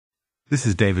This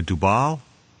is David Dubal,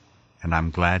 and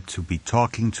I'm glad to be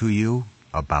talking to you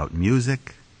about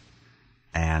music.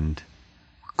 And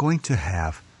we're going to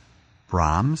have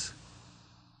Brahms,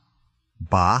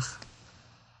 Bach,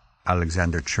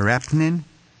 Alexander Tcherepnin,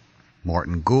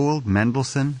 Morton, Gould,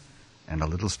 Mendelssohn, and a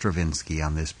little Stravinsky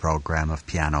on this program of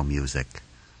piano music.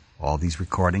 All these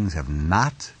recordings have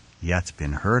not yet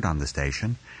been heard on the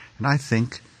station, and I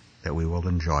think that we will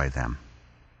enjoy them.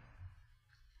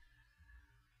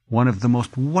 One of the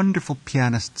most wonderful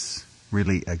pianists,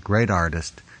 really a great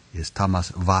artist, is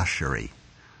Tamás Vásáry,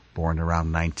 born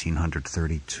around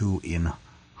 1932 in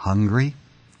Hungary.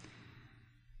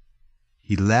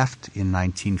 He left in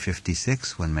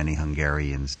 1956, when many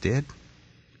Hungarians did,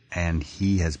 and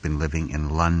he has been living in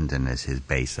London as his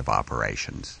base of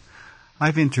operations.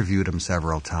 I've interviewed him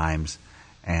several times,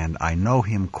 and I know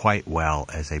him quite well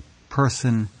as a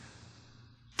person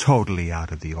totally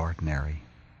out of the ordinary.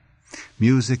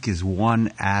 Music is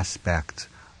one aspect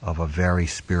of a very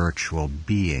spiritual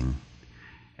being,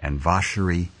 and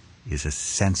Vásáry is a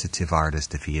sensitive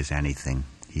artist if he is anything.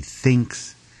 He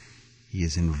thinks, he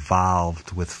is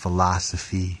involved with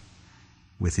philosophy,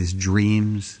 with his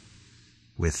dreams,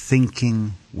 with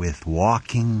thinking, with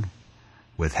walking,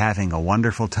 with having a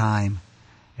wonderful time,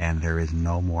 and there is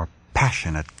no more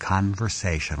passionate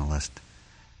conversationalist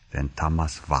than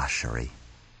Tamás Vásáry.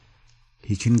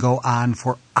 He can go on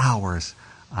for hours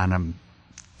on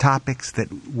topics that,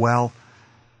 well,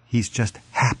 he's just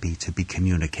happy to be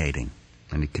communicating.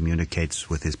 And he communicates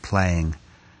with his playing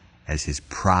as his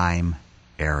prime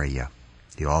area.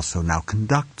 He also now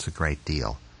conducts a great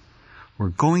deal. We're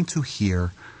going to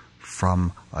hear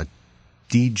from a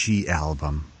DG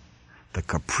album, the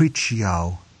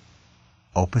Capriccio,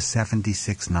 Opus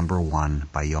 76, number 1,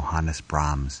 by Johannes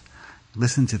Brahms.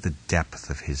 Listen to the depth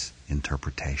of his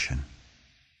interpretation.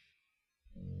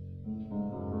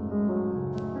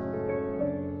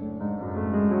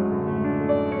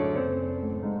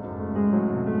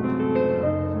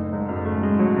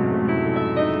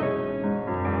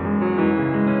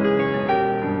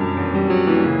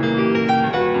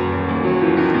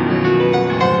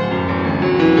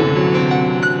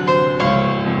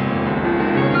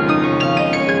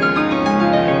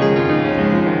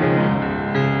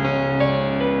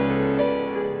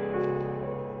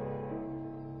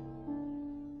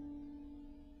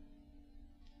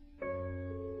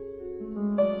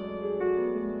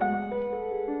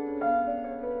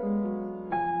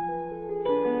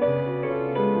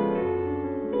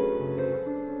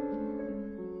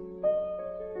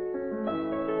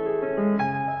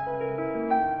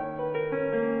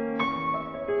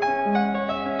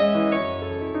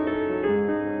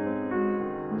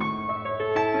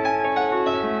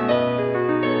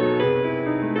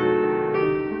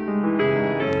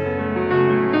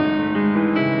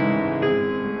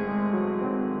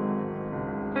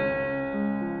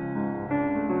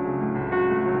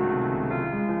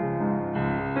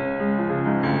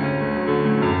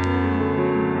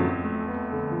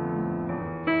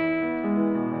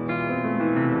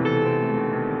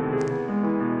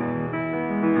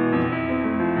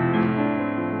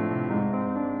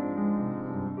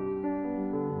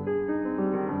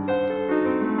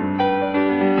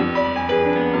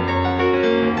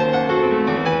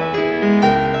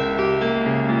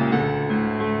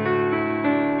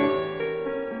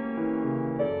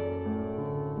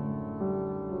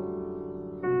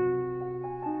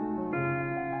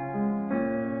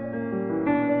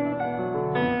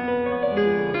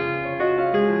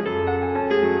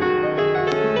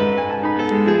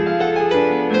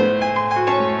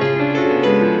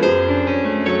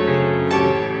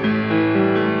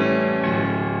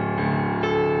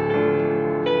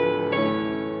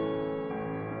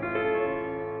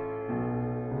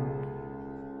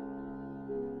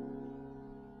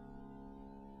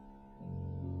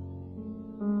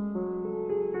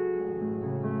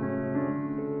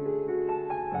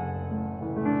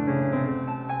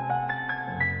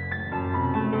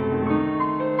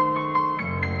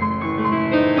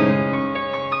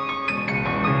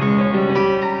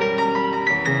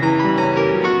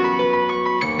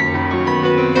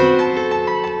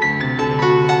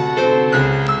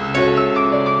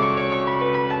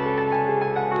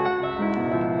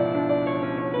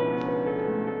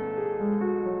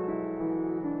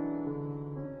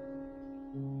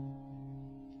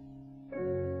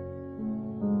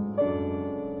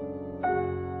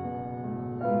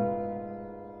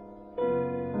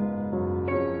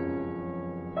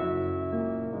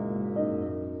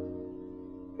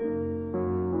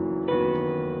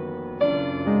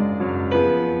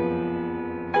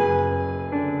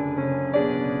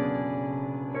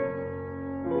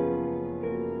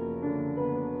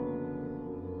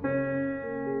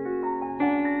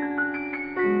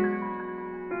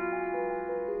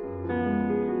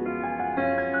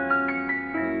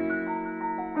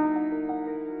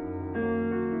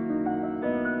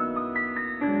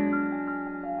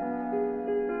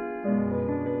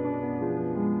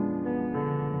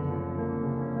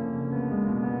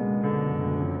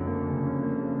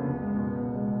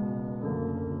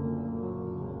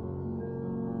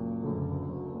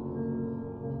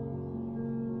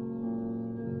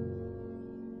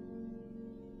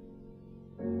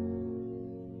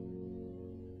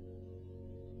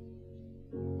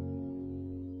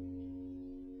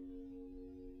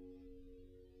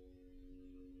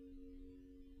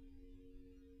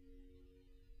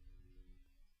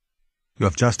 You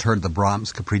have just heard the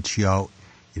Brahms Capriccio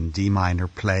in D minor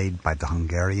played by the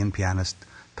Hungarian pianist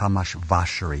Tamás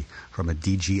Vásáry from a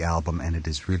DG album, and it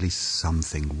is really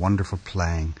something. Wonderful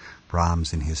playing.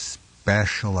 Brahms in his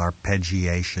special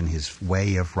arpeggiation, his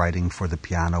way of writing for the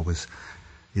piano is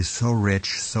so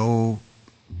rich, so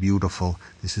beautiful.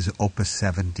 This is Opus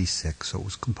 76, so it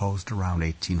was composed around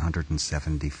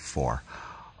 1874.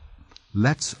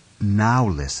 Let's now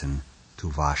listen to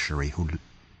Vásáry, who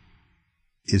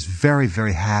is very,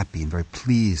 very happy and very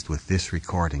pleased with this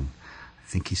recording. I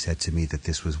think he said to me that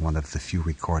this was one of the few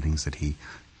recordings that he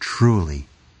truly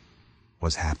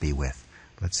was happy with.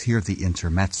 Let's hear the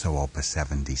Intermezzo, Opus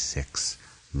 76,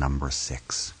 number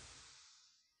 6.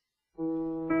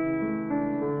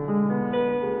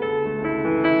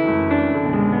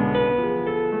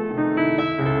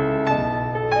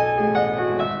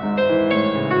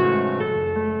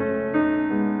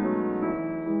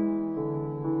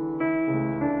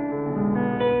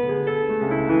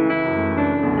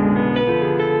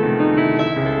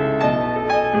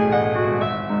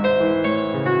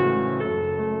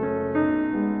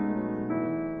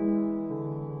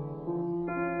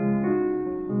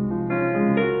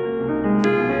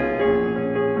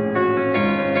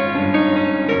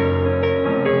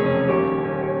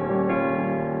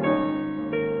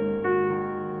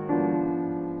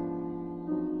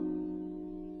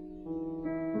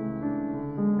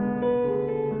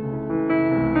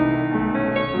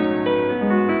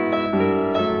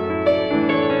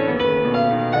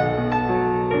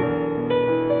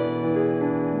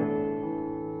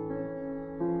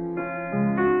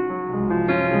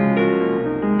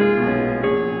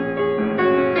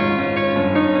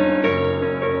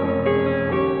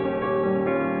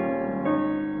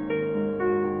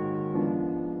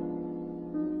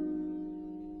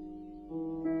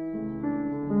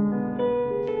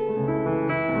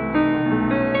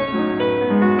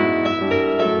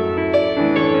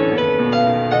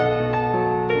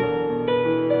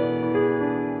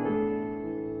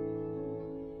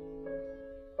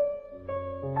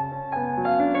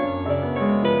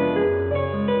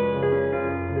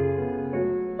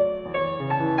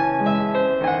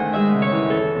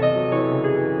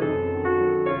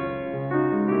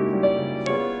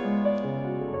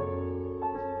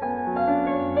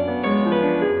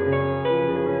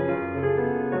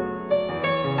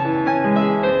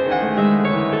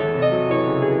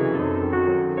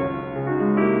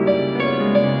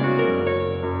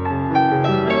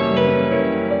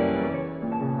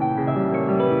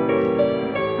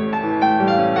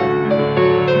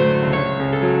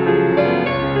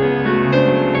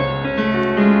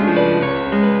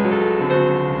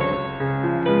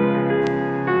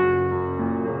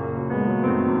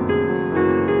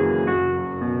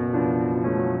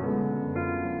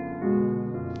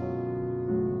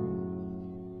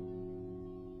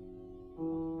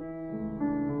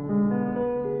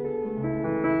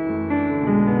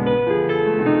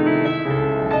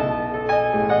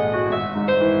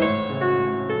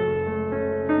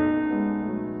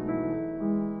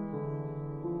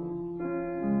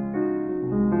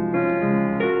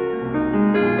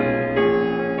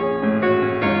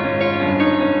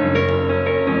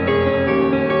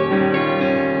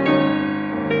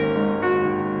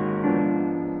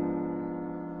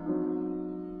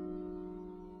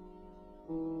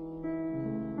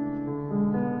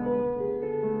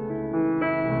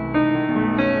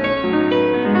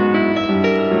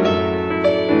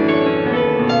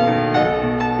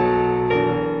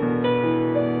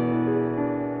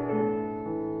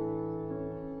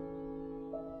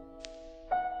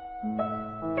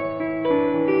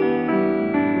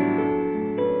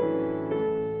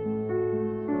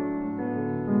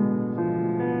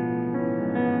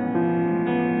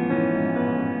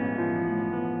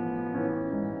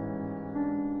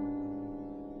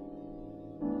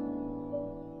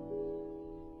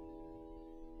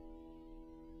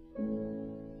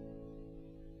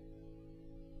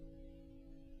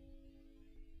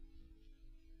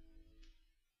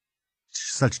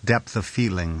 Such depth of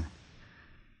feeling,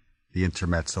 the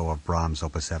Intermezzo of Brahms,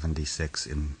 Opus 76,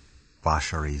 in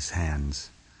Vásáry's hands.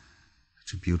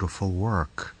 Such a beautiful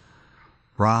work.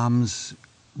 Brahms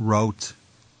wrote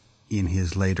in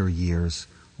his later years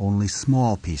only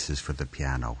small pieces for the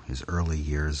piano. His early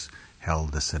years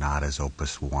held the sonatas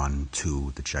Opus 1,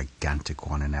 2, the gigantic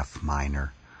one in F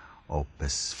minor,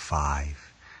 Opus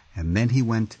 5. And then he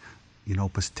went in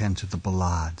Opus 10 to the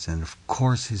ballades, and of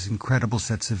course his incredible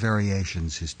sets of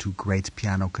variations, his two great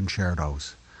piano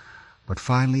concertos. But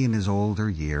finally in his older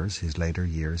years, his later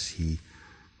years, he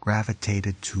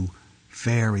gravitated to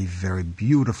very, very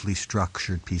beautifully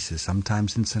structured pieces,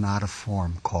 sometimes in sonata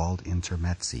form, called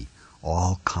intermezzi,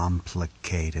 all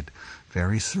complicated,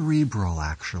 very cerebral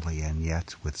actually, and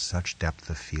yet with such depth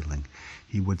of feeling.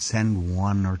 He would send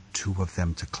one or two of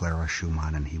them to Clara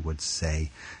Schumann, and he would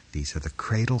say, "These are the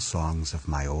cradle songs of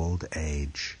my old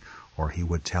age." Or he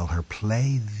would tell her,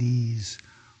 "Play these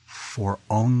for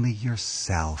only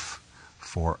yourself,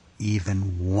 for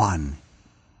even one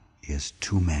is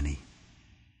too many."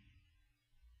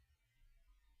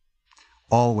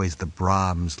 Always the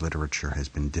Brahms literature has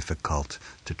been difficult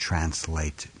to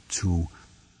translate to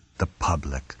the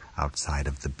public outside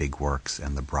of the big works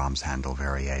and the Brahms Handel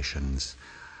variations.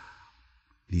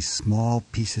 These small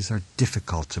pieces are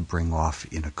difficult to bring off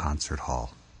in a concert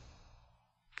hall.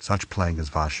 Such playing as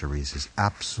Vásáry's is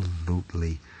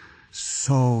absolutely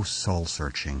so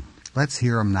soul-searching. Let's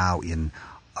hear him now in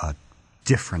a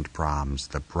different Brahms,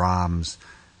 the Brahms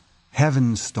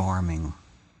heaven-storming,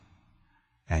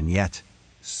 and yet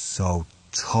so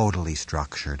totally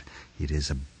structured. It is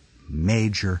a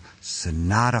major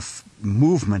sonata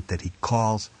movement that he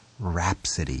calls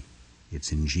Rhapsody.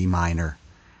 It's in G minor,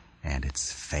 and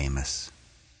it's famous.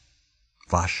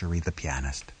 Vásáry the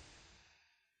pianist.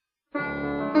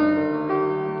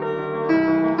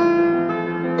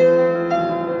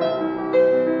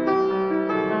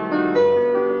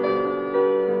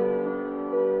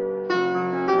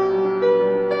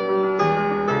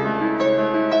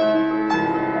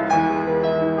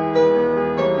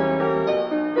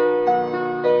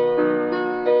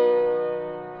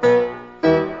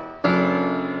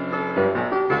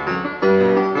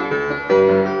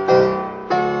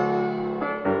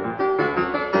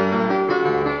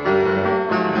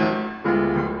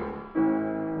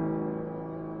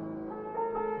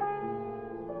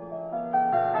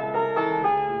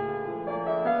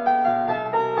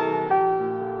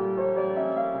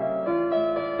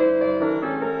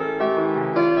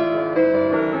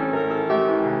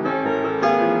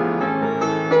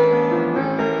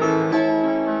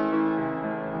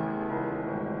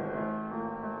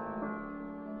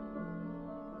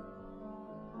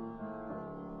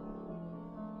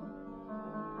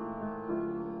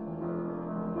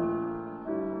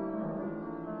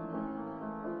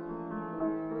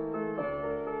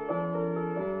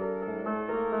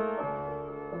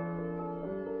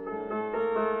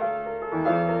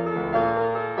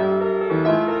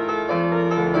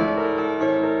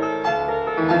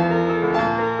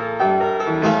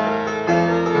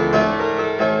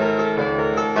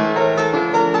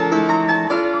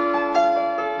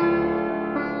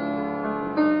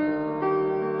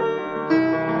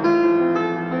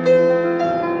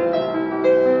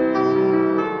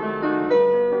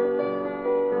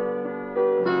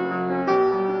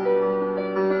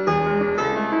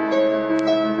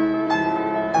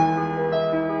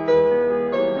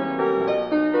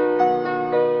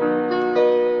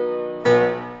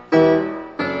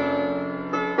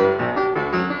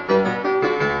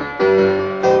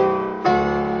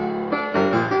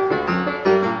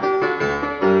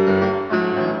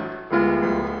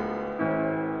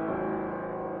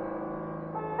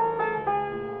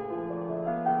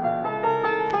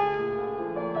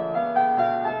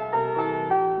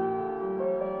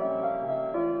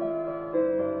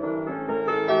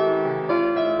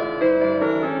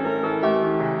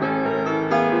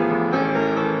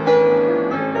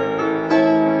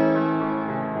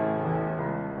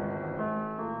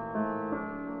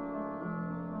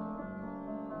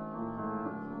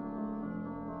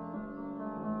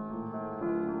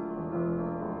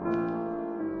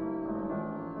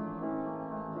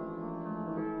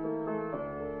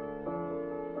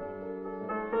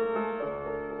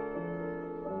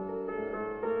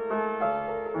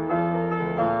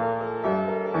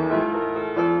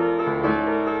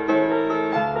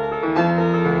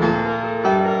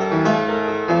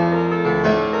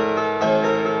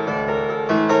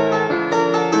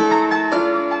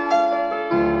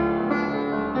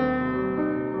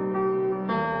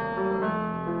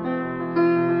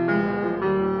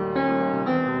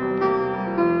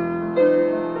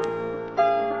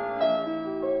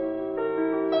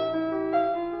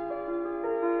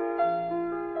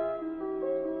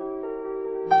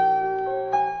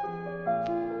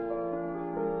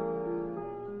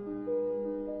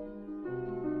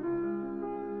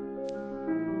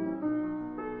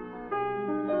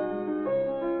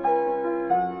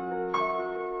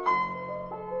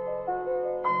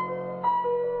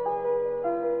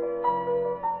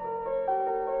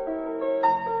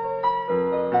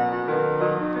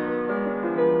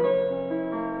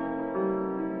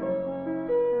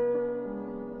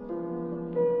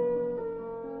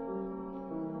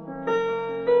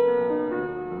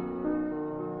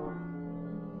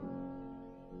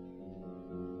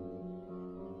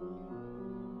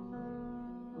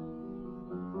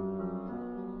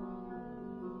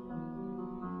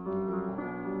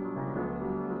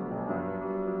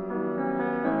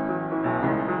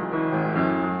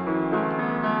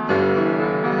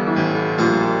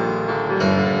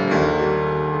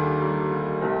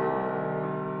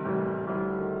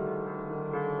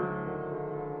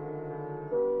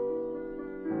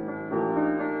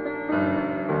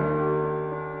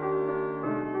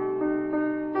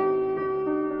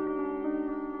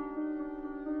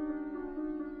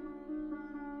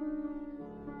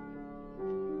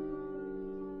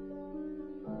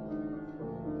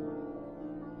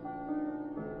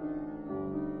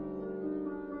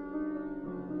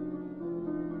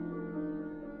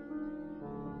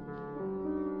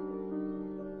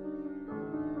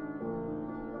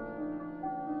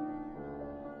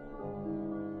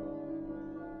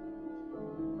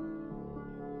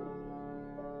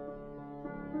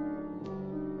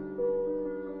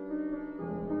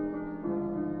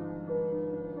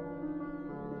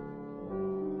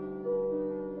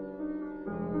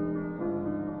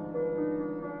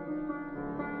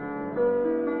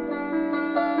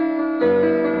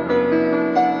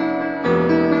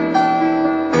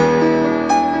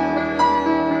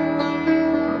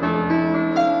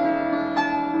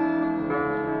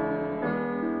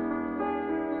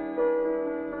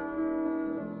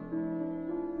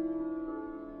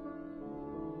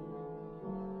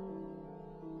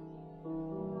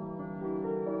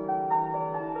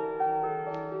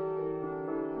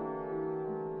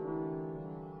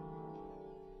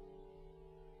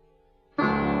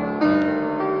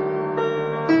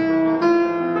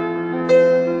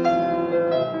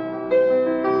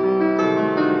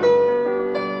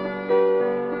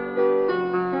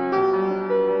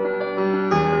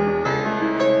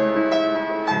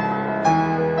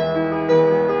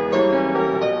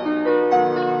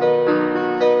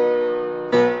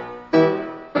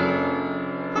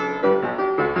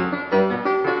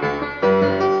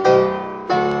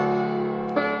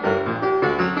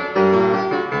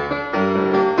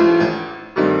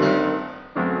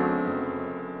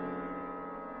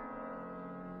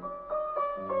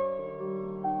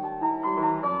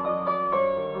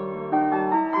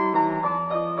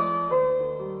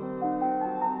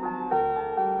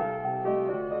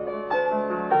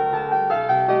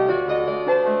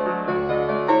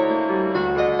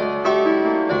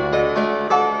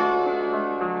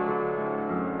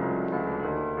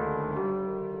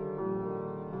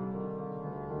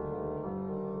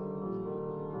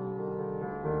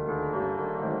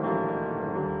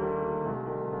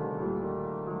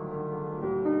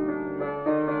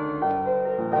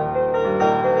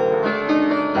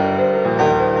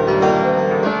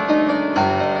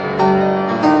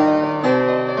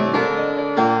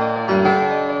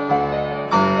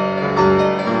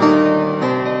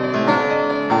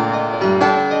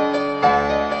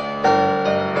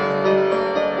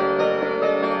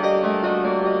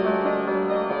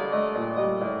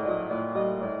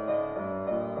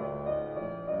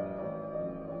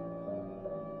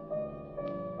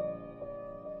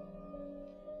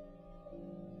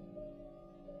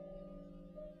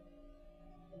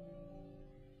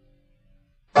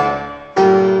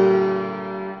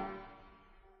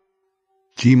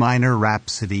 G minor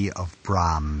Rhapsody of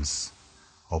Brahms,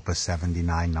 Opus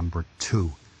 79, number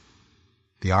 2.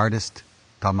 The artist,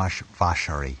 Tamás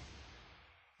Vásáry.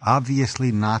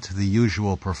 Obviously not the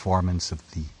usual performance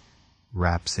of the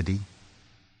Rhapsody.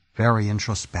 Very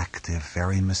introspective,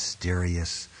 very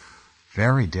mysterious,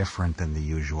 very different than the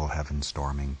usual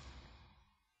heaven-storming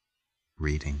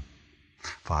reading.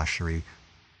 Vásáry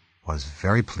was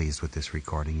very pleased with this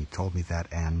recording. He told me that,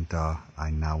 and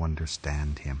I now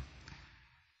understand him.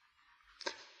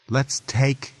 Let's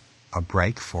take a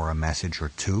break for a message or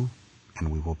two,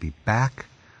 and we will be back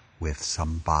with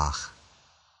some Bach.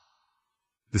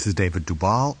 This is David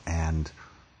Dubal, and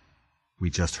we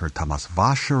just heard Tamás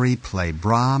Vásáry play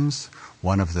Brahms.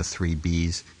 One of the 3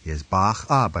 Bs is Bach.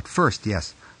 But first,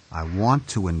 yes, I want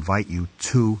to invite you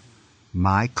to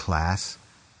my class,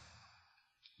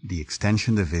 the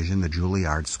Extension Division, the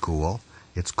Juilliard School.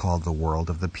 It's called The World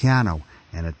of the Piano,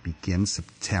 and it begins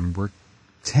September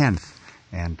 10th.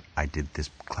 And I did this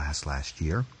class last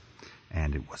year,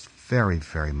 and it was very,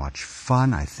 very much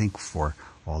fun, I think, for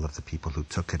all of the people who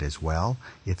took it as well.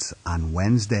 It's on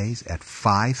Wednesdays at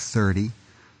 5:30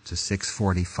 to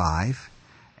 6:45,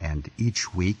 and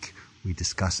each week we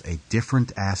discuss a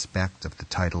different aspect of the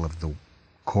title of the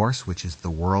course, which is The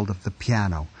World of the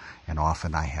Piano. And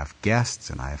often I have guests,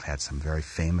 and I have had some very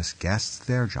famous guests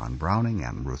there, John Browning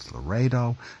and Ruth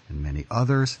Laredo and many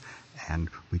others. And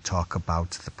we talk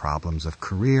about the problems of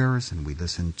careers, and we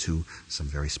listen to some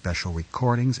very special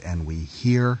recordings, and we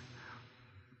hear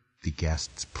the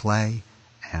guests play,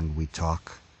 and we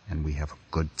talk, and we have a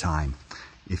good time.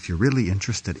 If you're really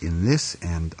interested in this,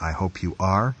 and I hope you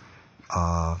are,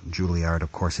 Juilliard,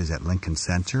 of course, is at Lincoln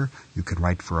Center. You can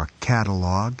write for a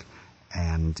catalog,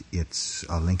 and it's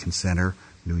Lincoln Center,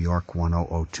 New York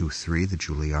 10023, the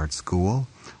Juilliard School,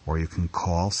 or you can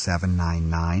call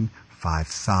 799-5000,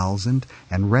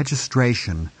 and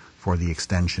registration for the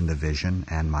Extension Division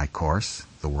and my course,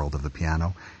 The World of the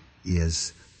Piano,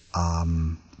 is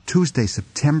Tuesday,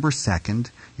 September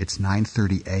 2nd. It's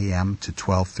 9:30 a.m. to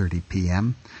 12:30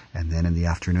 p.m., and then in the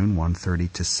afternoon, 1:30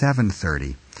 to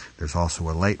 7:30. There's also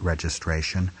a late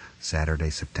registration, Saturday,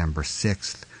 September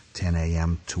 6th, 10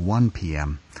 a.m. to 1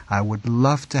 p.m. I would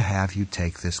love to have you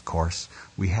take this course.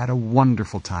 We had a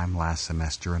wonderful time last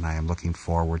semester, and I am looking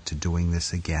forward to doing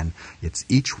this again. It's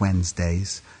each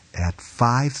Wednesdays at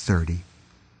 5:30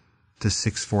 to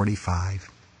 6:45,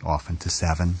 often to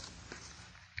 7.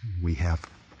 We have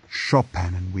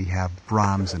Chopin, and we have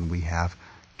Brahms, and we have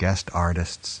guest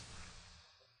artists.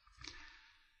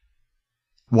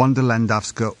 Wanda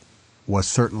Landowska was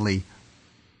certainly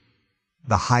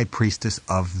the high priestess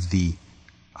of the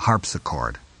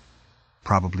harpsichord,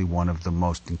 probably one of the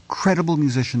most incredible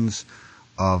musicians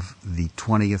of the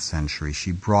 20th century.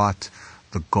 She brought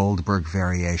the Goldberg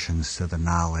variations to the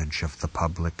knowledge of the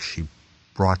public. She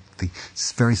brought the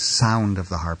very sound of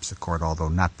the harpsichord, although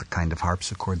not the kind of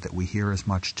harpsichord that we hear as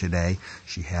much today.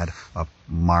 She had a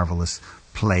marvelous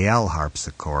Pleyel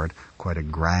harpsichord, quite a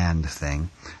grand thing,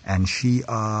 and she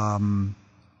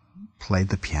played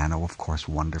the piano, of course,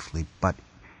 wonderfully, but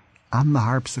on the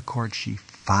harpsichord she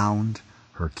found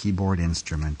her keyboard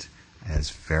instrument as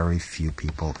very few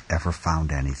people ever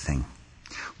found anything.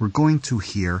 We're going to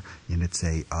hear, and it's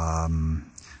a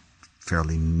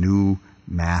fairly new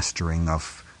mastering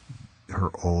of her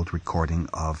old recording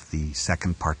of the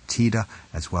second partita,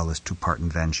 as well as 2-part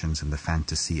inventions in the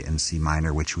Fantasia in C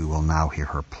minor, which we will now hear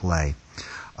her play.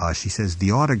 She says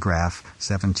the autograph,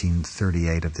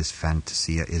 1738, of this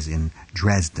Fantasia is in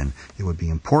Dresden. It would be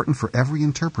important for every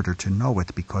interpreter to know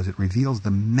it because it reveals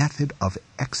the method of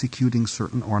executing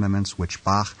certain ornaments which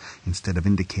Bach, instead of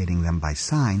indicating them by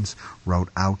signs, wrote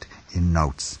out in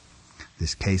notes.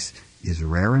 This case is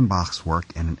rare in Bach's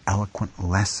work and an eloquent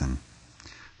lesson.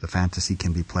 The Fantasy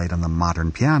can be played on the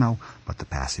modern piano, but the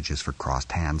passages for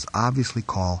crossed hands obviously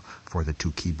call for the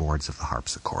 2 keyboards of the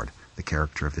harpsichord. The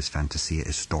character of this Fantasia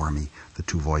is stormy. The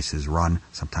 2 voices run,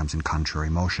 sometimes in contrary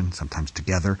motion, sometimes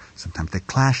together, sometimes they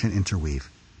clash and interweave.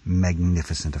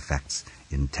 Magnificent effects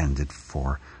intended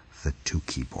for the 2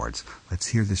 keyboards. Let's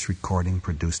hear this recording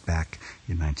produced back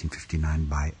in 1959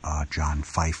 by John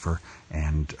Pfeiffer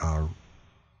and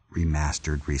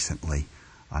remastered recently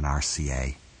on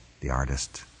RCA. The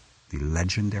artist, the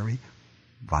legendary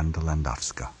Wanda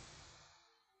Landowska.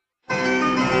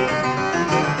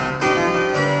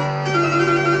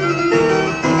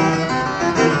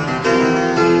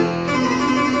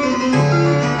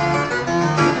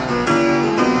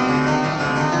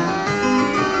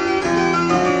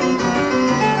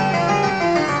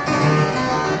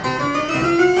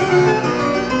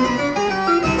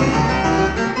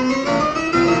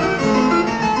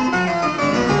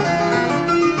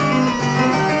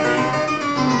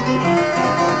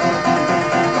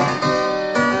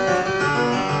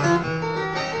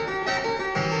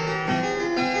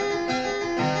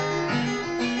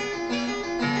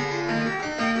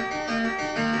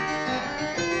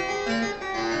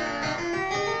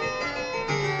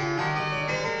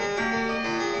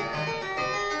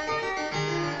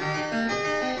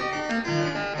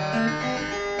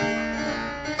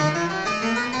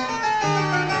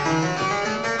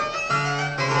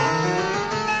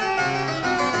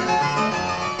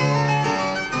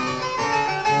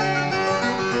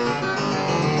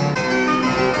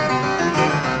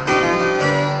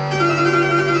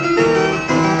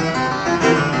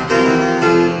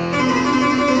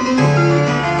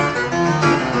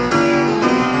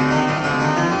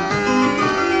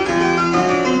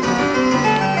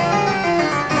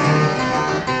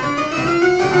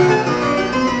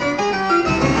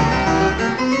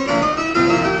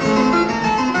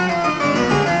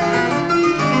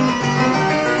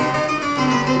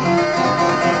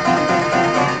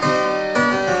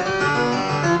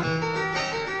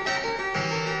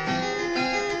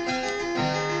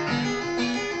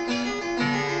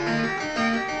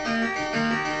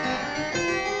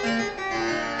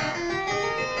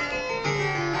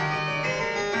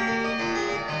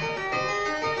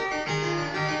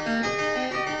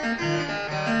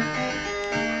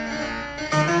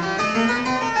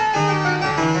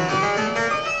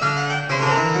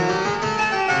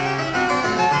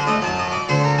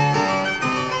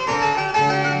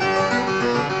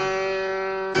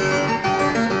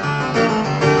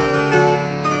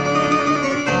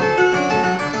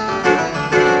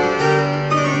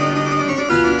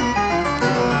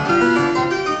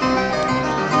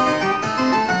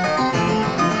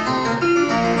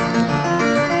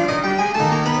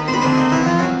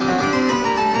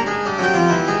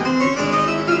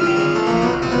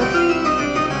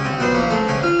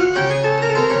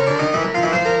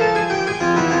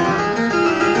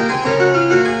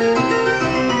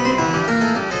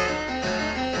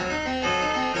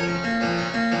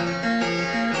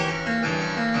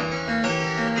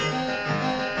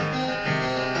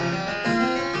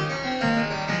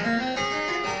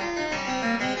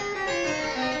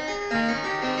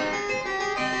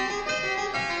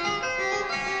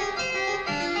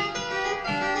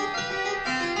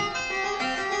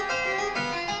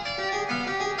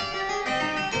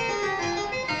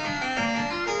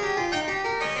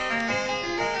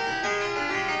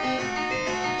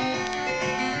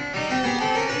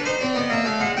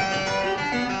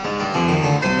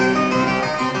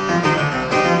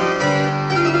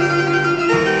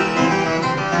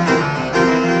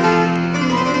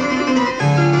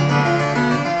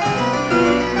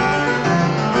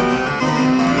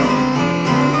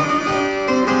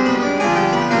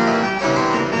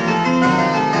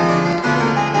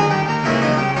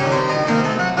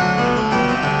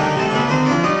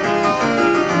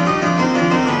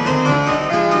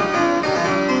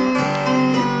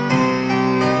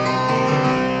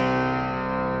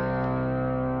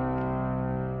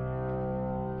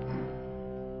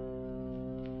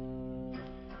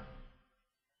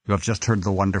 You have just heard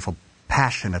the wonderful,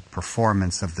 passionate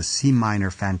performance of the C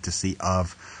minor fantasy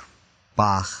of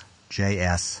Bach,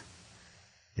 J.S.,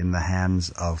 in the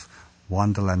hands of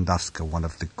Wanda Landowska, one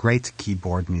of the great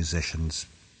keyboard musicians,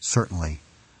 certainly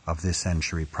of this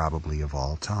century, probably of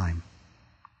all time.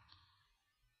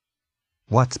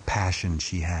 What passion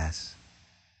she has.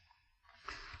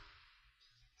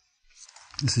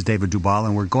 This is David Dubal,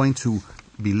 and we're going to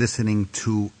be listening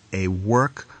to a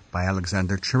work by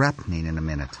Alexander Tcherepnin in a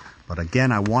minute. But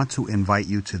again, I want to invite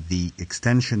you to the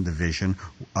Extension Division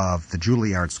of the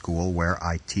Juilliard School, where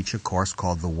I teach a course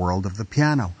called The World of the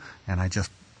Piano. And I just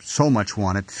so much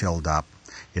want it filled up.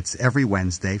 It's every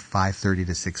Wednesday, 5:30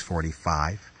 to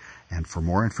 6:45. And for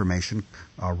more information,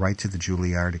 write to the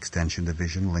Juilliard Extension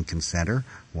Division, Lincoln Center,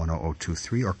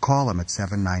 10023, or call them at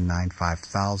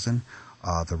 799-5000.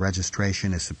 The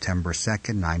registration is September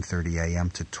 2nd, 9:30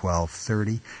 a.m. to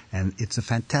 12:30, and it's a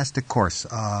fantastic course.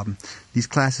 These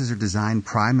classes are designed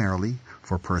primarily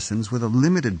for persons with a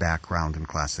limited background in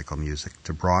classical music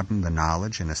to broaden the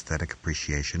knowledge and aesthetic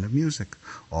appreciation of music.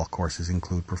 All courses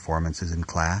include performances in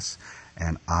class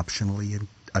and optionally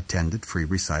attended free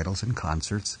recitals and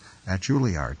concerts at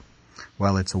Juilliard.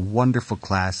 Well, it's a wonderful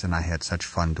class, and I had such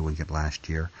fun doing it last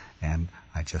year, and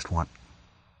I just want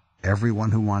everyone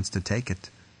who wants to take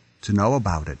it to know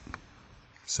about it.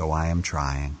 So I am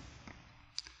trying.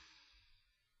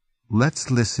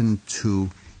 Let's listen to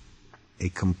a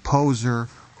composer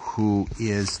who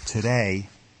is today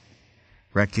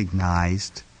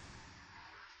recognized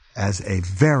as a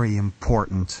very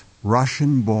important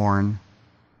Russian-born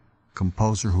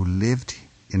composer who lived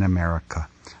in America,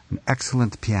 an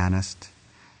excellent pianist,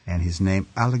 and his name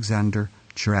Alexander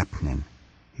Tcherepnin.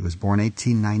 He was born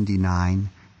 1899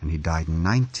 and he died in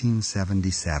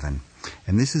 1977.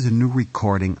 And this is a new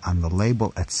recording on the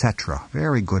label Etc.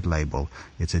 Very good label.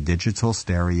 It's a digital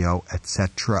stereo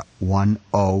Etc.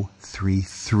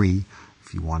 1033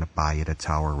 if you want to buy it at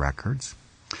Tower Records.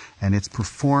 And it's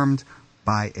performed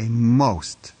by a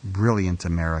most brilliant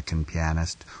American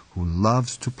pianist who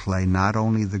loves to play not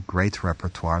only the great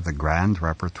repertoire, the grand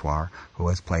repertoire, who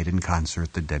has played in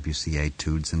concert the Debussy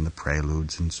Etudes and the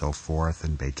Preludes and so forth,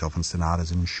 and Beethoven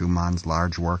sonatas and Schumann's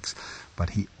large works,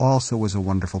 but he also is a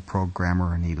wonderful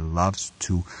programmer, and he loves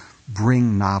to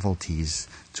bring novelties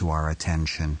to our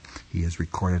attention. He has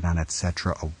recorded on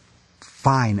Etc. a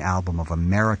fine album of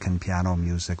American piano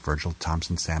music, Virgil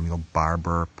Thompson, Samuel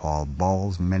Barber, Paul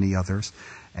Bowles, many others.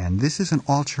 And this is an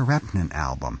all Tcherepnin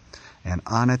album. And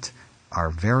on it are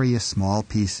various small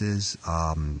pieces,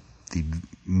 the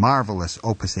marvelous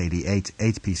Opus 88,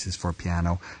 8 pieces for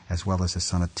piano, as well as a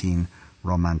Sonatine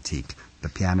romantique. The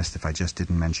pianist, if I just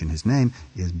didn't mention his name,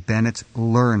 is Bennett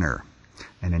Lerner.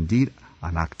 And indeed,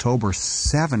 on October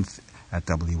 7th at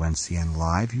WNCN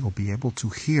Live, you'll be able to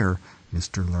hear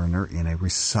Mr. Lerner in a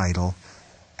recital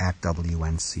at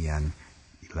WNCN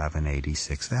 1180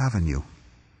 6th Avenue.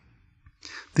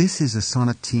 This is a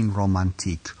Sonatine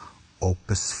romantique,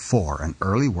 Opus 4, an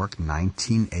early work,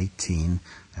 1918.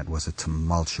 That was a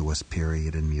tumultuous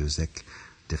period in music,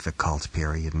 difficult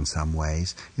period in some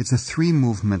ways. It's a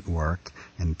 3-movement work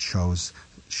and shows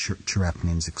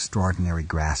Tcherepnin's extraordinary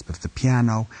grasp of the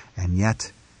piano, and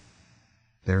yet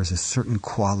there's a certain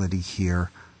quality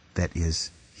here that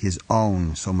is his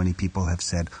own. So many people have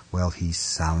said, well, he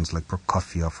sounds like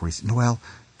Prokofiev. Well,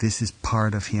 this is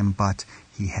part of him, but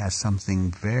he has something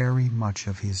very much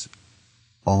of his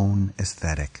own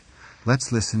aesthetic.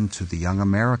 Let's listen to the young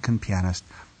American pianist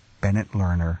Bennett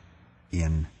Lerner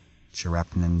in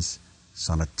Tcherepnin's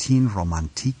Sonatine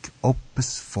romantique,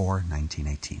 Opus 4,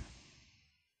 1918.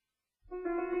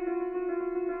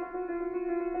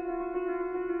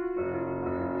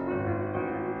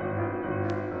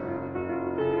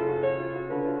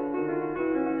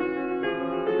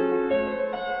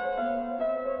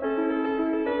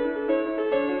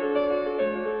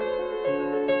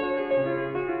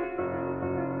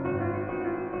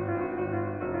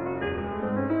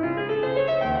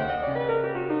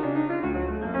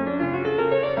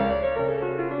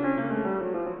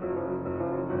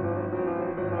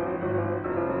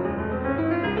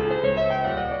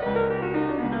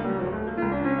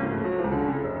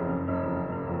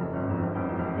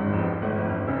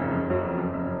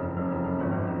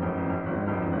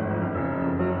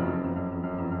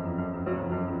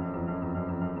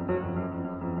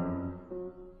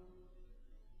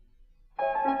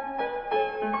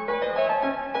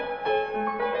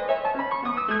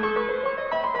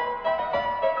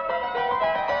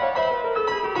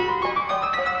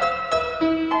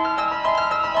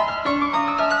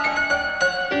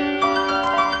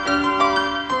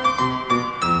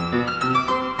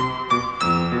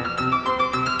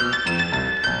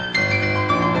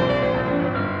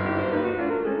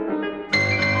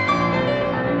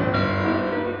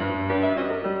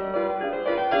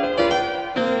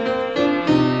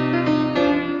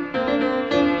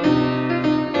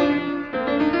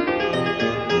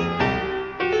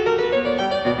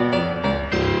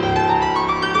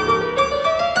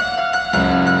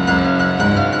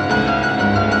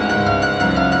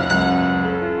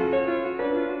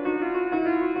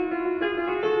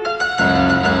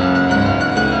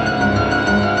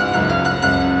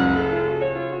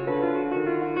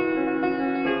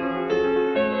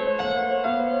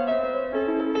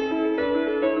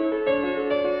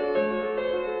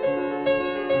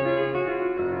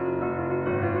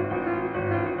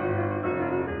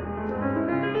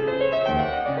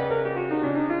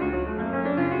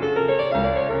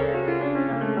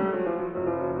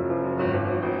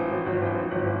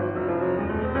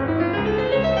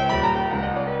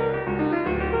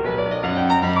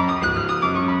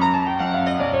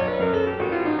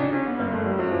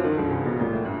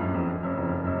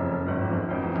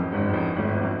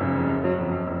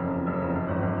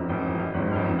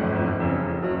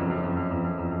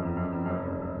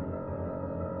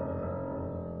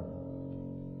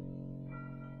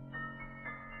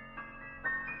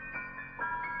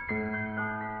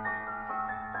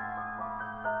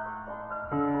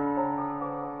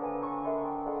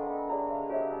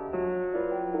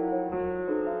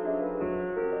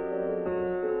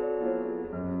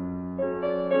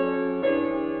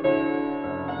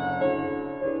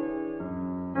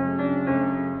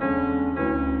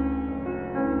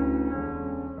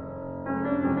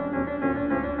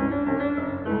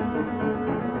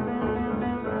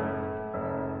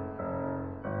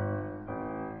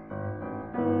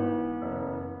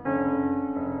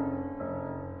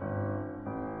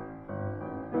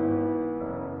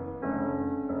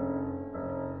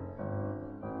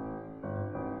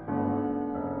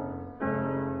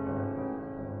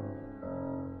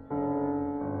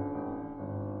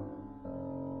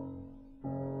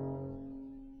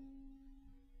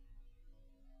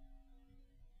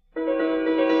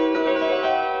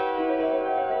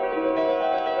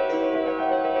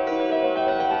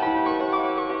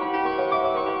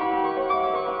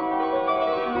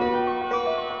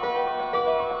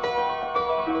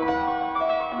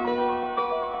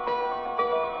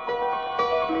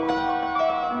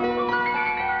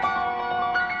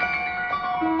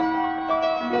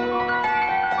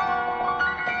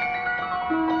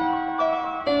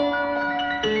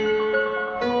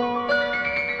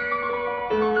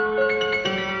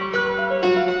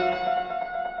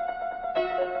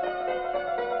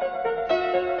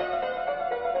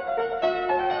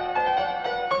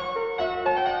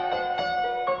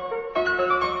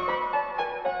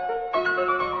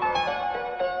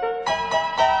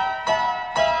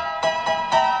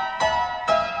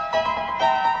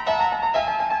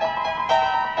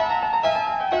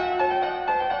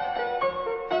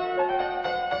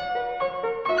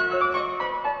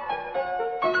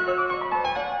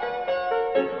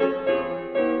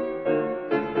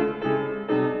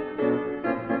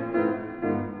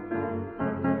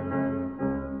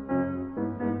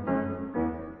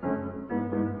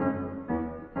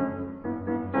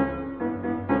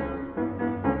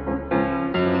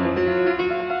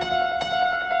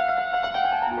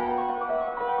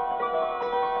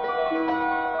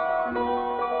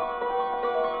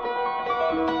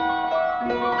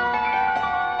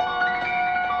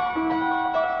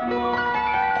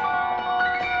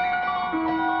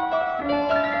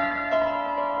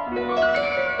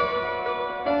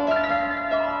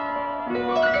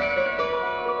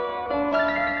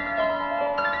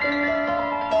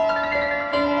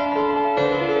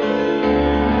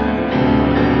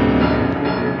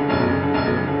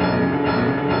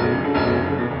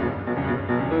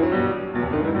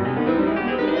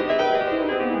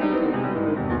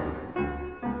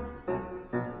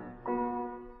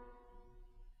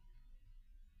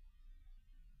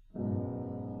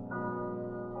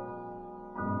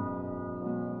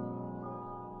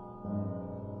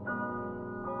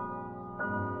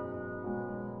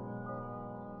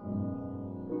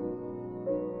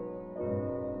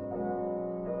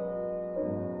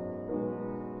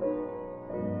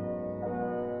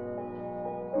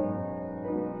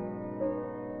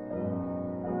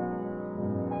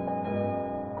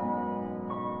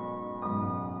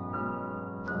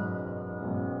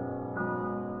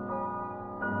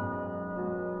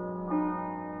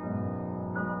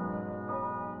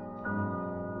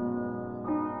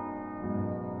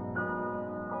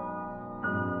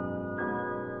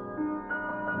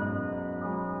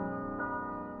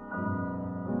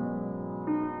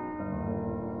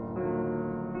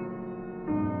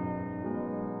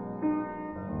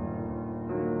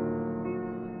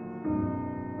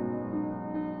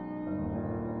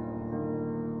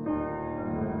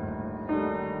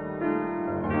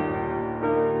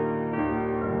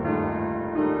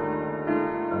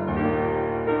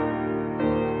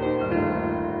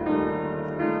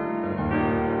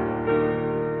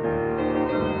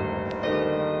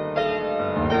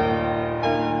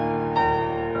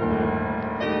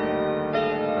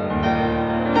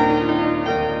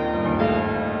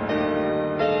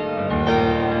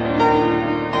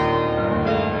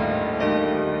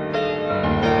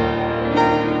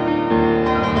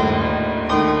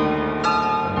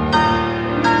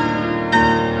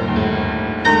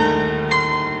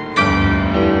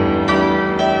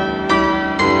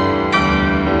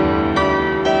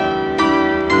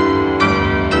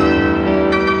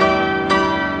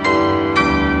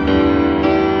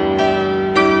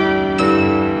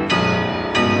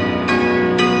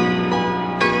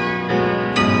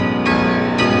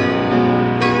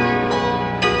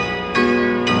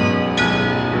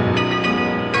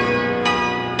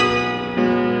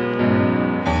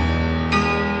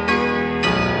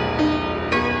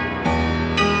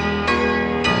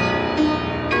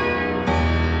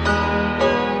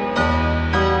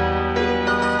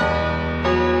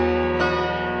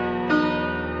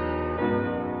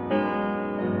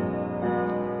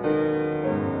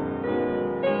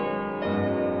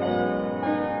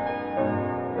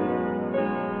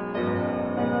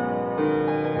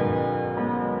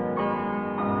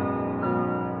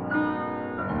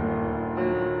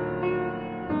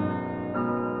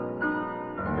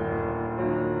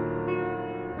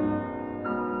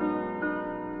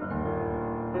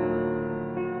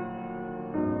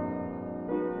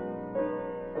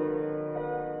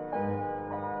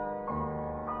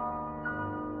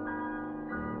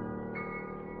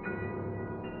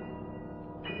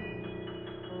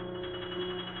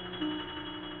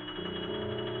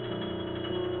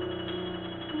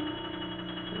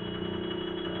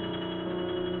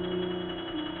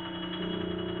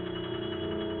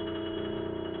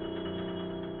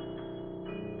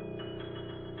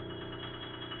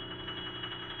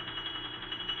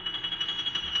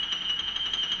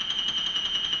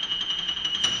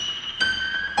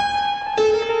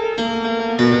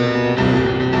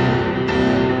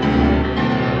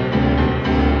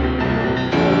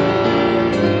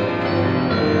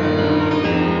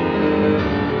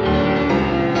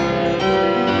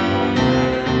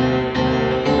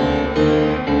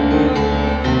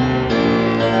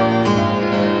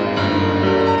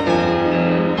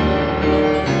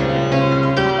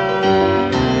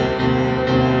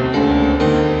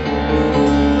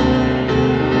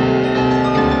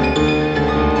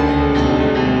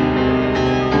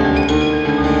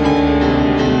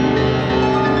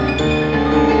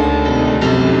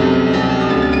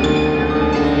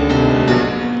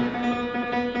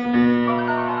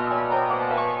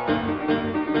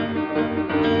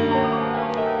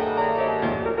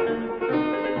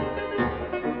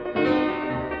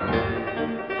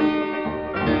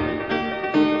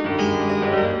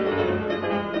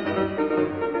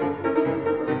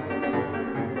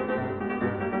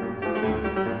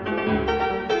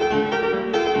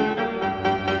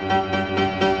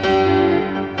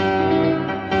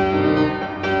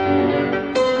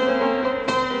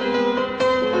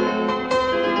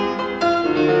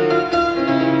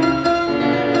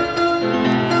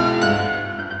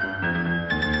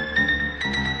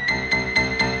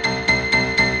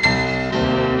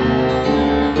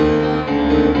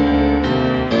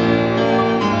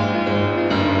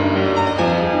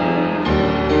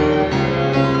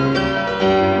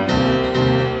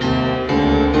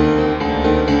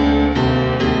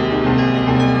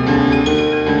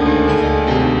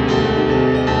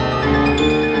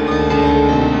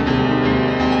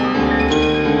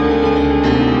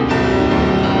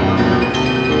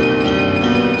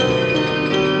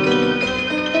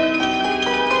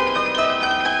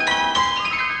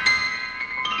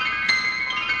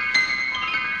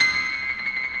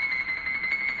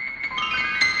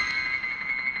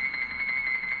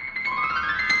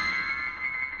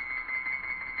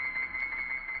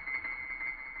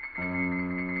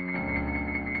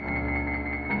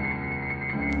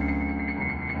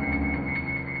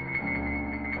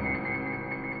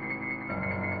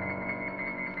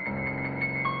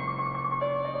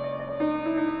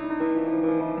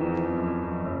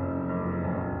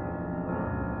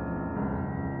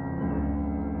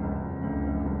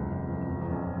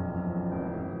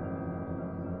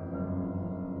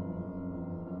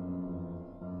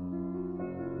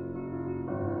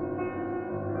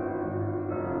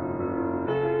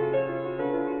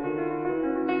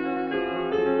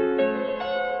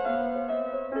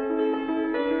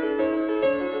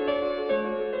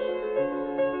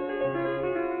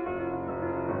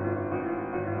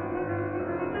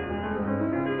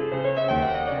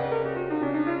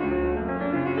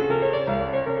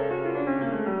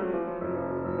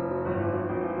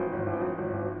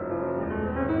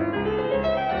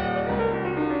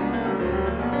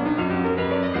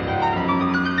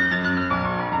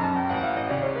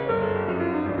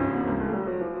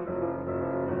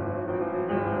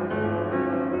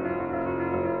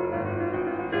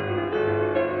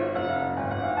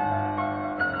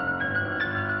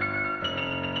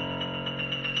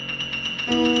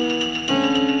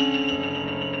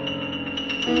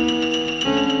 You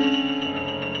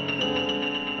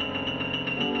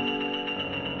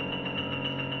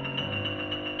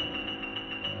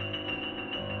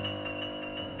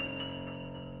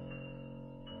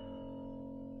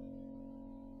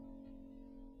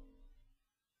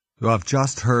have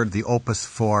just heard the Opus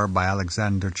 4 by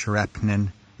Alexander Tcherepnin,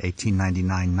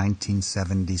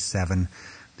 1899-1977,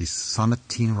 the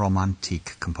Sonatine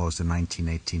romantique, composed in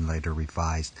 1918, later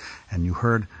revised. And you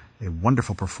heard a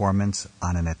wonderful performance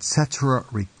on an etc.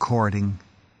 recording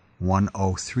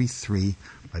 1033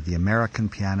 by the American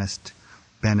pianist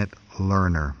Bennett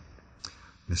Lerner.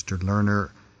 Mr. Lerner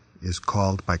is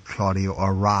called by Claudio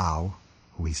Arrau,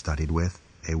 who he studied with,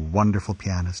 a wonderful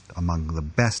pianist, among the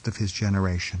best of his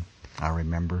generation. I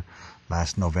remember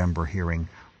last November hearing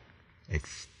a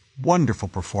wonderful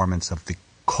performance of the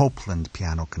Copland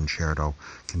Piano Concerto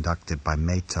conducted by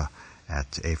Mehta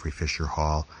at Avery Fisher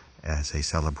Hall as a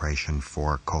celebration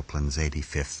for Copland's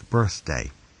 85th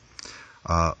birthday.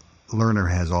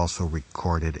 Lerner has also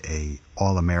recorded a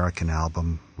all-American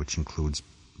album, which includes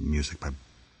music by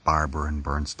Barber and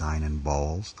Bernstein and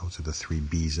Bowles. Those are the three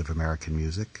B's of American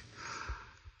music.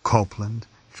 Copland,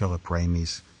 Philip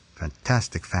Ramey's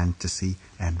fantastic fantasy,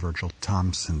 and Virgil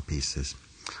Thomson pieces.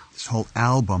 This whole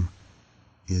album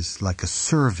is like a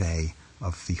survey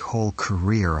of the whole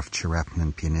career of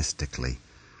Tcherepnin pianistically,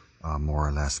 more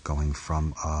or less going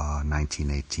from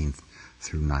 1918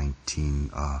 through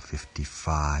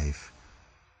 1955.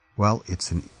 Well,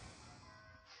 it's a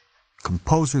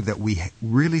composer that we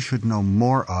really should know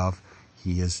more of.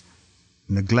 He is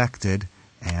neglected,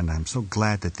 and I'm so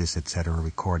glad that this etc.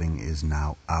 recording is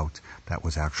now out. That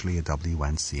was actually a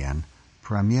WNCN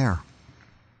premiere.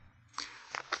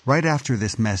 Right after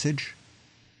this message,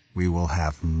 we will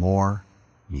have more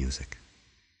music.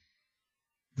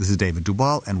 This is David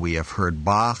Dubal, and we have heard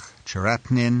Bach,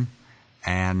 Tcherepnin,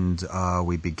 and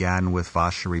we began with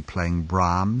Vásáry playing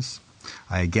Brahms.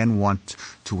 I again want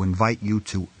to invite you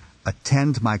to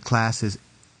attend my classes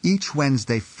each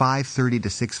Wednesday, 5:30 to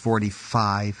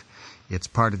 6:45. It's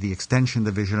part of the Extension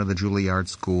Division of the Juilliard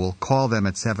School. Call them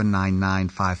at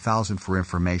 799-5000 for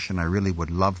information. I really would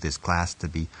love this class to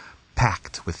be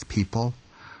packed with people.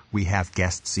 We have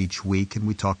guests each week, and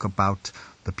we talk about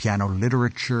the piano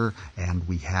literature, and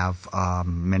we have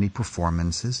many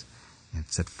performances.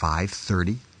 It's at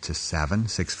 5:30 to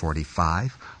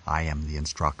 6:45. I am the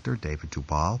instructor, David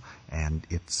Dubal, and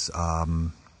it's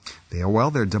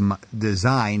they're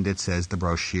designed, it says the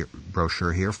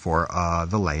brochure here, for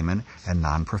the layman and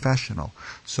non-professional.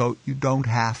 So you don't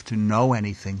have to know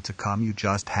anything to come. You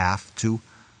just have to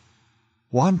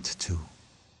want to.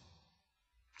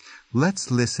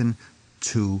 Let's listen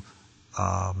to,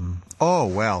 I'm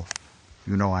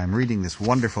reading this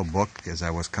wonderful book as I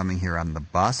was coming here on the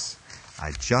bus.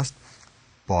 I just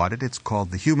bought it. It's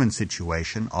called The Human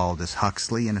Situation, Aldous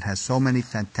Huxley, and it has so many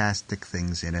fantastic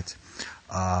things in it.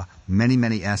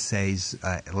 Many essays,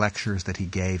 lectures that he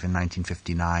gave in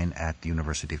 1959 at the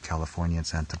University of California in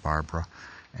Santa Barbara.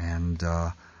 And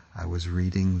I was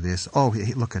reading this.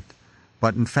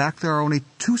 But in fact there are only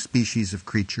two species of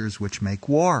creatures which make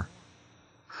war.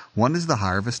 One is the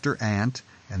harvester ant,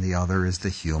 and the other is the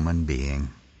human being.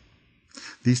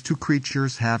 These two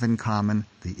creatures have in common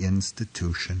the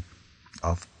institution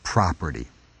of property.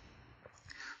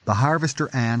 The harvester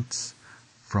ants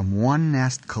from one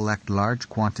nest collect large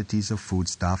quantities of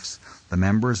foodstuffs. The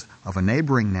members of a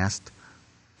neighboring nest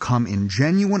come in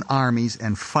genuine armies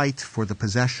and fight for the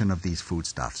possession of these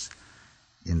foodstuffs.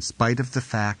 In spite of the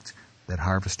fact that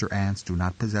harvester ants do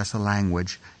not possess a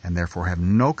language and therefore have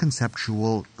no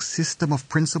conceptual system of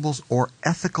principles or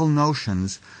ethical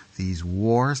notions, these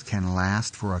wars can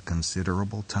last for a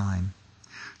considerable time.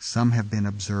 Some have been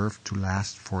observed to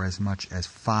last for as much as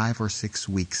 5 or 6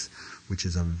 weeks, which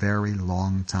is a very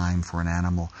long time for an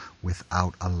animal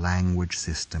without a language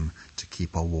system to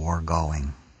keep a war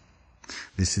going.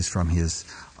 This is from his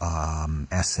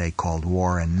essay called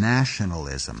War and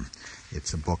Nationalism.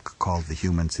 It's a book called The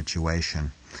Human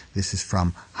Situation. This is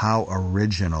from How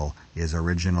Original is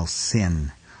Original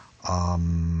Sin.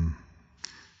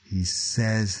 He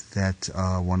says that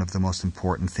one of the most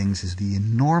important things is the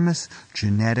enormous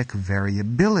genetic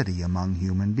variability among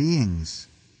human beings.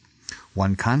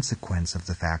 One consequence of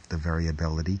the fact of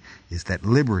variability is that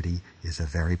liberty is a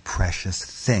very precious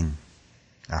thing.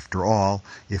 After all,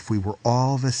 if we were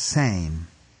all the same,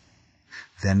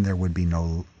 then there would be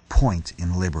no point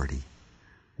in liberty.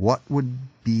 What would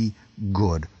be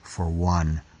good for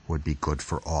one would be good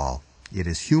for all. It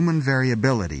is human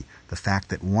variability, the fact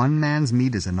that one man's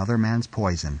meat is another man's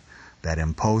poison, that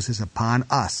imposes upon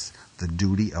us the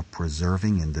duty of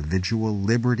preserving individual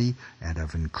liberty and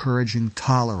of encouraging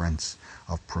tolerance,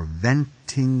 of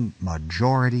preventing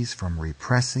majorities from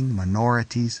repressing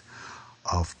minorities,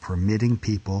 of permitting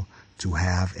people to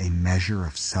have a measure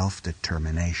of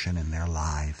self-determination in their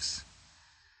lives.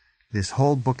 This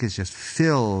whole book is just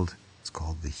filled, it's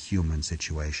called The Human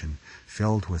Situation,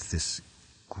 filled with this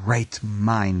great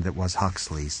mind that was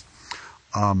Huxley's.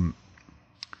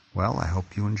 Well, I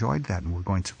hope you enjoyed that, and we're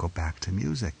going to go back to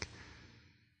music.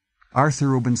 Arthur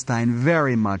Rubinstein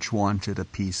very much wanted a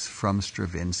piece from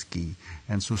Stravinsky,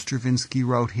 and so Stravinsky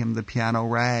wrote him the piano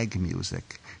rag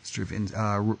music.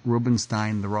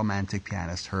 Rubinstein, the romantic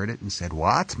pianist, heard it and said,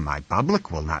 "What? My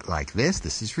public will not like this.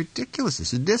 This is ridiculous.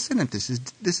 This is dissonant. This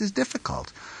is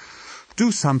difficult.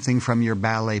 Do something from your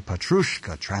ballet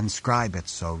Petrushka. Transcribe it."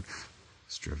 So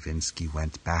Stravinsky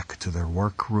went back to their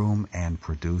workroom and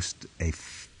produced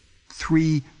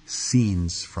 3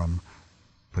 scenes from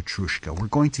Petrushka. We're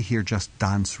going to hear just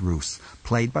Danse Russe,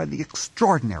 played by the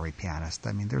extraordinary pianist.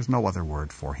 I mean, there's no other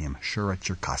word for him, Shura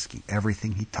Cherkassky.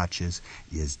 Everything he touches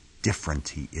is different.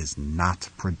 He is not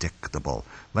predictable.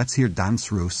 Let's hear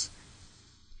Danse Russe,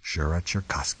 Shura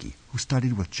Cherkassky, who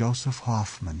studied with Joseph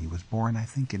Hoffman. He was born, I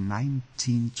think, in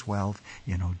 1912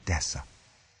 in Odessa.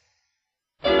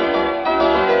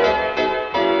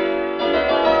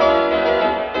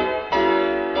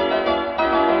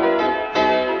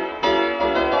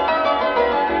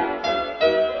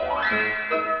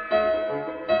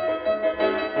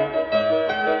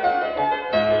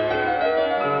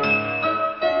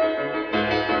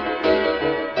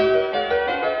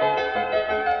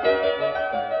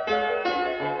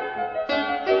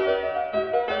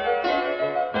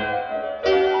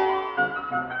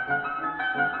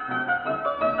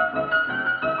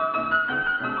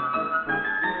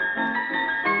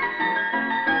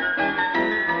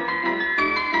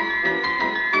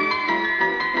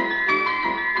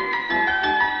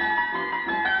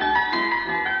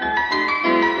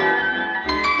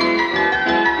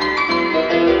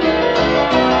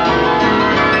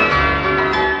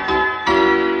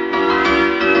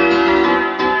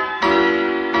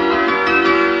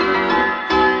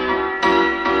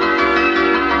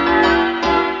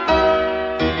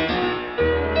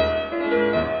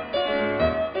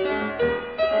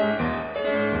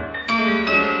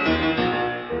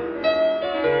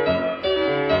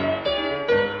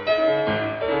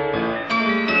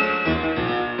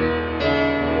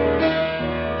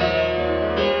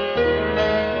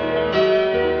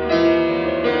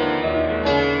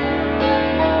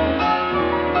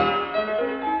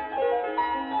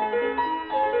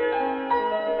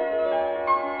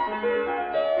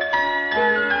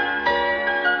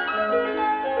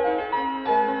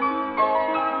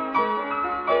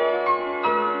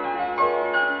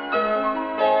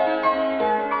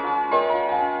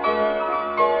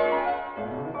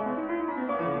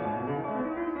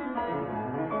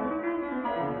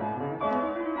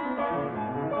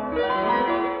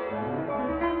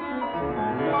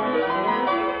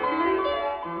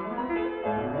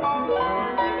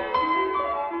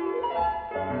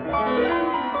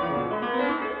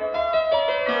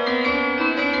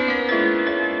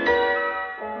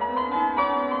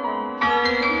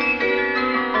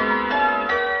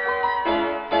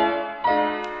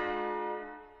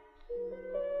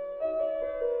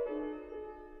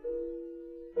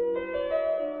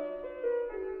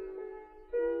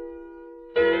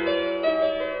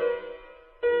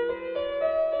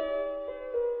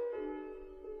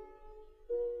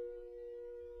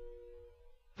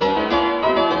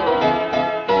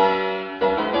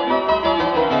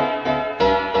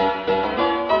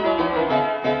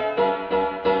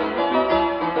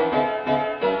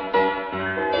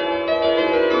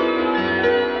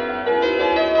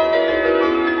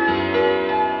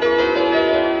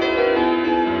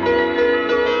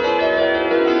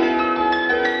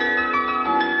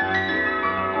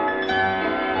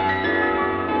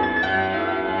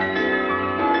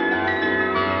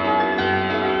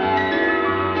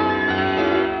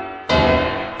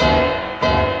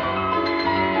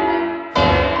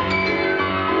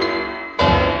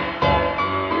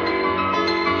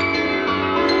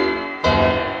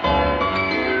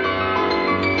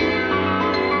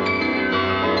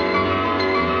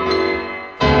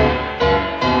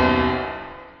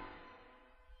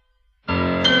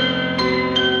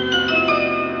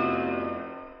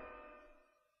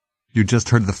 You just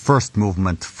heard the first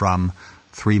movement from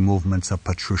 3 movements of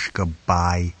Petrushka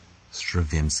by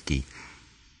Stravinsky,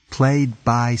 played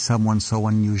by someone so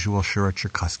unusual, Shura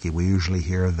Cherkassky. We usually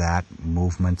hear that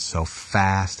movement so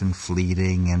fast and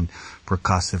fleeting and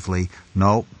percussively.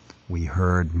 No, we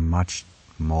heard much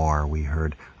more. We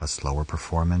heard a slower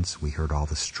performance. We heard all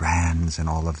the strands and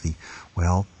all of the,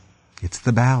 well, it's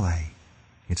the ballet.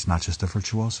 It's not just a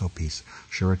virtuoso piece.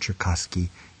 Shura Cherkassky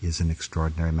is an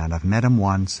extraordinary man. I've met him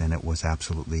once, and it was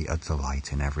absolutely a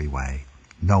delight in every way.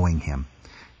 Knowing him,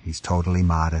 he's totally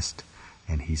modest,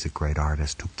 and he's a great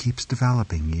artist who keeps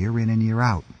developing year in and year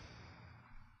out.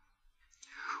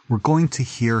 We're going to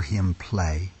hear him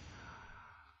play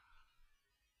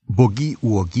Boogie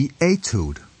Woogie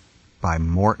Etude by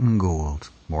Morton Gould.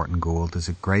 Morton Gould is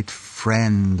a great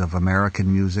friend of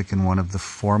American music and one of the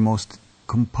foremost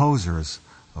composers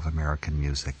of American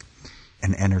music.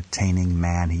 An entertaining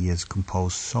man. He has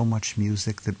composed so much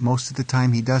music that most of the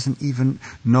time he doesn't even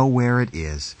know where it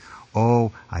is.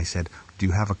 Oh, I said, do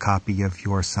you have a copy of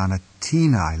your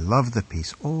Sonatine? I love the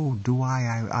piece. Oh, do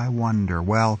I wonder.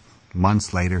 Well,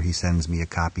 months later he sends me a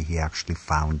copy. He actually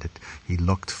found it. He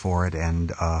looked for it,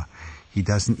 and he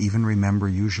doesn't even remember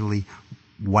usually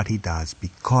what he does,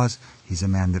 because he's a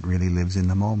man that really lives in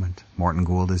the moment. Morton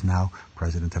Gould is now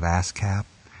president of ASCAP,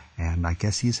 and I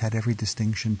guess he's had every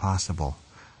distinction possible.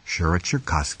 Shura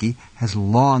Cherkassky has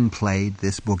long played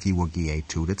this Boogie Woogie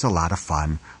Etude. It's a lot of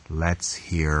fun. Let's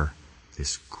hear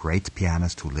this great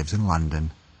pianist who lives in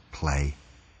London play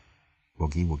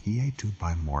Boogie Woogie Etude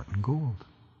by Morton Gould.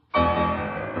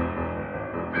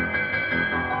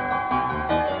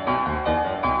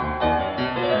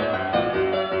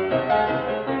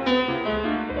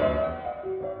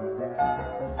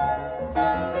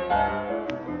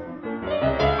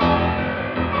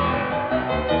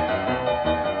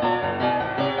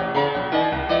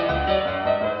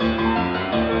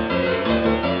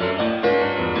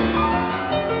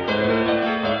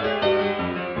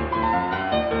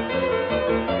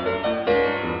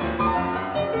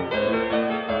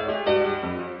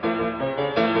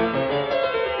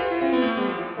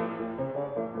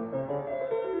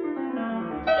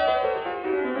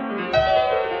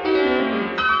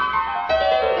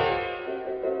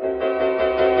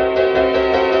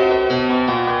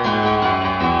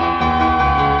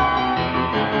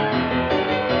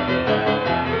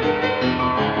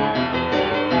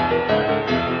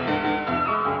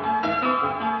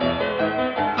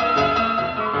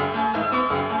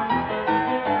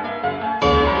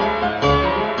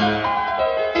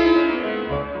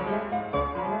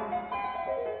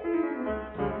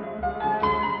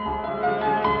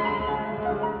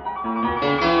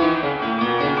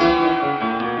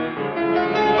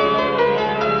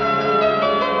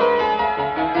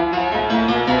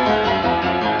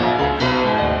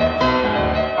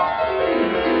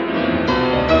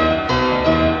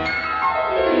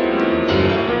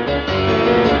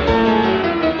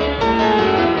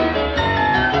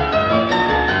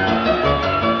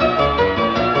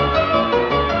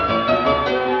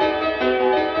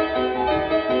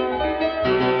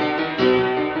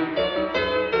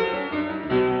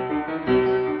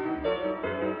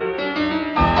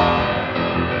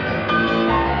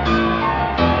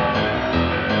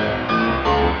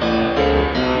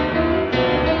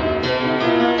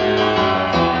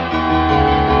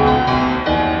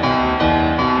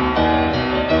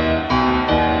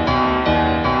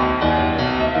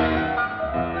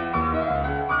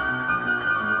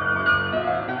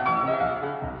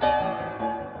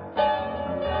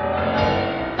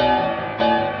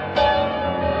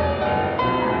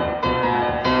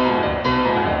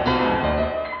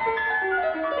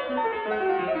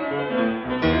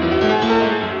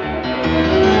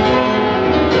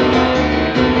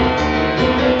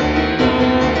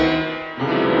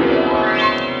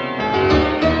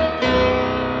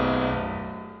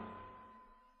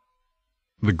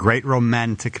 The great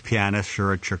romantic pianist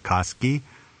Shura Cherkassky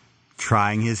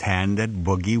trying his hand at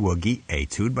Boogie Woogie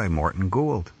Etude by Morton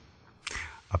Gould.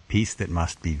 A piece that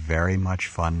must be very much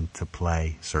fun to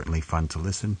play, certainly fun to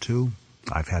listen to.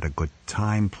 I've had a good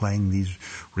time playing these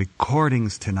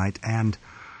recordings tonight, and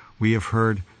we have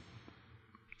heard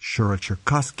Shura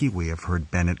Cherkassky, we have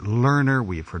heard Bennett, Lerner,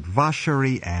 we have heard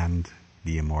Vásáry, and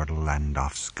the immortal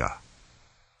Landowska.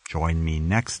 Join me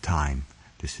next time.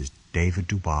 This is David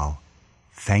Dubal.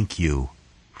 Thank you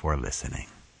for listening.